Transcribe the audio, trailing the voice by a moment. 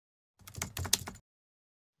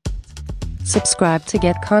Subscribe to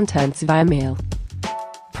get contents via mail.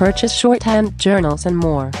 Purchase shorthand journals and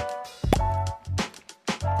more.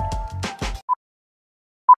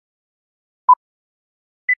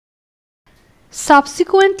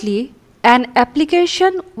 Subsequently, an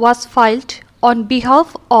application was filed on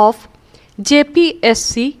behalf of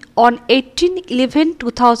JPSC on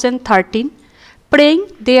 18/11/2013, praying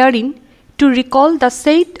therein to recall the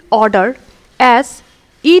said order, as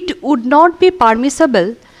it would not be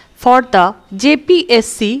permissible for the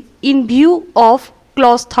JPSC, in view of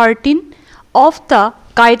Clause 13 of the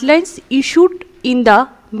guidelines issued in the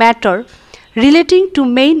matter relating to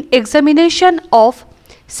main examination of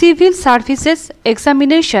Civil Services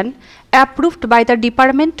examination approved by the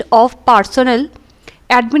Department of Personnel,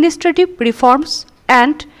 Administrative Reforms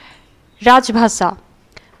and Rajbhasha,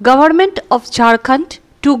 Government of Jharkhand,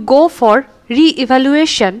 to go for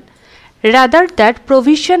re-evaluation, rather that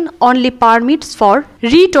provision only permits for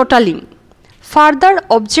retotaling. Further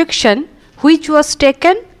objection, which was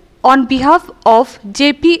taken on behalf of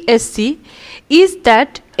JPSC, is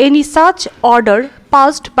that any such order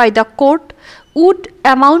passed by the court would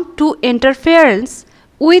amount to interference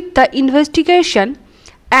with the investigation,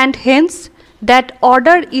 and hence that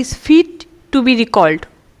order is fit to be recalled.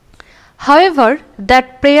 However, that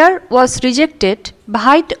prayer was rejected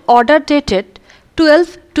by order dated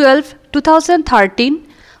 12/12/2013,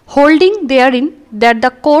 holding therein that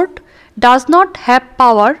the court does not have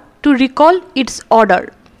power to recall its order.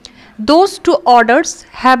 Those two orders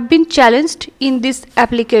have been challenged in this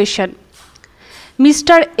application.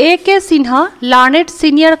 Mr. A.K. Sinha, learned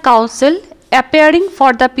senior counsel appearing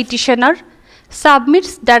for the petitioner,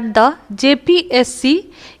 submits that the JPSC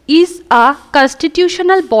is a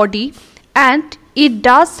constitutional body and it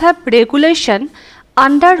does have regulation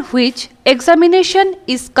under which examination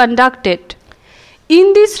is conducted. In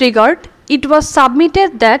this regard, it was submitted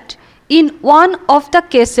that in one of the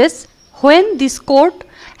cases when this court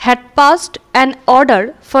had passed an order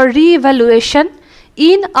for re-evaluation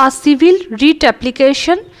in a civil writ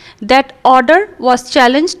application, that order was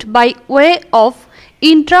challenged by way of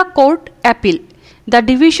intra-court appeal. The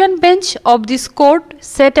division bench of this court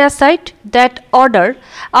set aside that order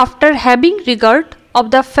after having regard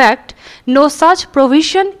of the fact no such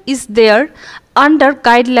provision is there under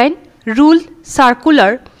guideline, rule,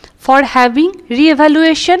 circular for having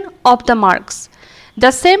re-evaluation of the marks.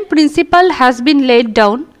 The same principle has been laid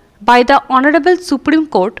down by the Honorable Supreme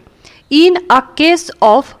Court in a case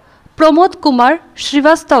of Pramod Kumar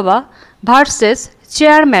Srivastava versus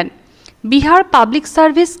Chairman, Bihar Public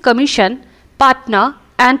Service Commission, Patna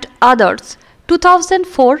and others,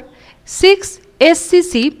 2004, 6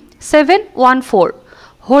 SCC 714,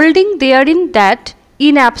 holding therein that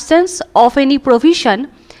in absence of any provision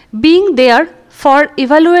being there for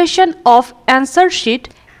evaluation of answer sheet,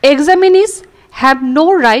 examinees have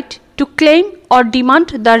no right to claim or demand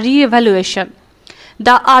the re-evaluation.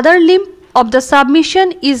 The other limb of the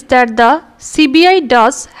submission is that the CBI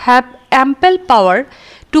does have ample power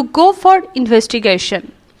to go for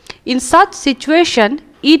investigation. In such situation,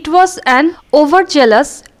 it was an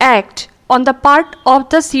overzealous act on the part of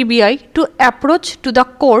the CBI to approach to the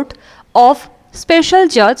court of special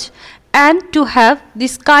judge and to have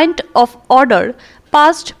this kind of order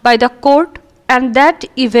passed by the court, and that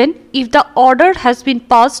even if the order has been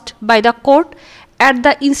passed by the court at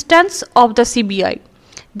the instance of the CBI,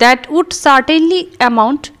 that would certainly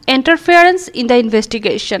amount interference in the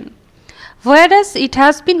investigation. Whereas it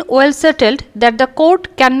has been well settled that the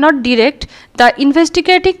court cannot direct the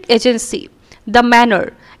investigating agency the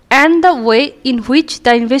manner and the way in which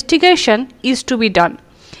the investigation is to be done.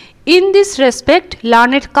 In this respect,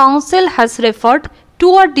 learned counsel has referred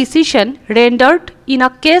to a decision rendered in a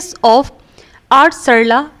case of R.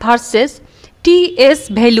 Sarla versus T.S.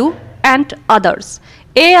 Velu and others,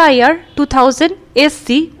 AIR 2000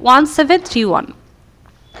 SC 1731.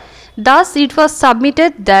 Thus, it was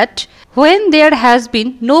submitted that when there has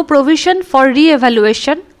been no provision for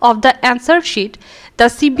re-evaluation of the answer sheet, the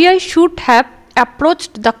CBI should have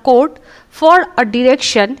approached the court for a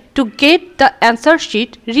direction to get the answer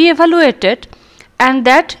sheet re-evaluated, and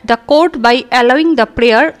that the court, by allowing the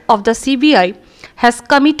prayer of the CBI, has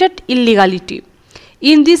committed illegality.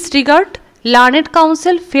 In this regard, learned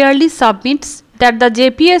counsel fairly submits that the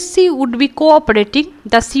JPSC would be cooperating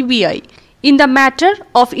the CBI in the matter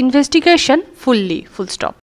of investigation fully. Full stop.